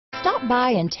Stop by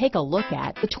and take a look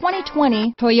at the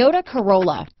 2020 Toyota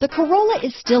Corolla. The Corolla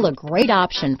is still a great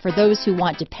option for those who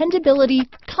want dependability,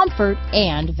 comfort,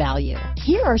 and value.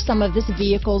 Here are some of this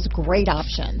vehicle's great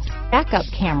options: backup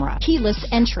camera, keyless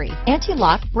entry,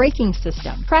 anti-lock braking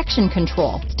system, traction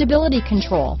control, stability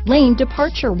control, lane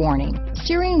departure warning,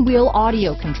 steering wheel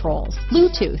audio controls,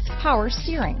 Bluetooth, power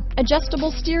steering,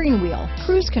 adjustable steering wheel,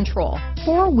 cruise control,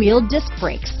 four-wheel disc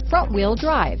brakes, front-wheel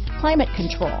drive, climate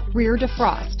control, rear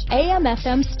defrost,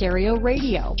 AM/FM stereo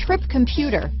radio, trip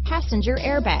computer, passenger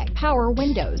airbag, power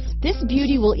windows. This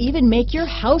beauty will even make your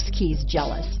house keys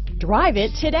jealous. Drive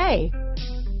it today.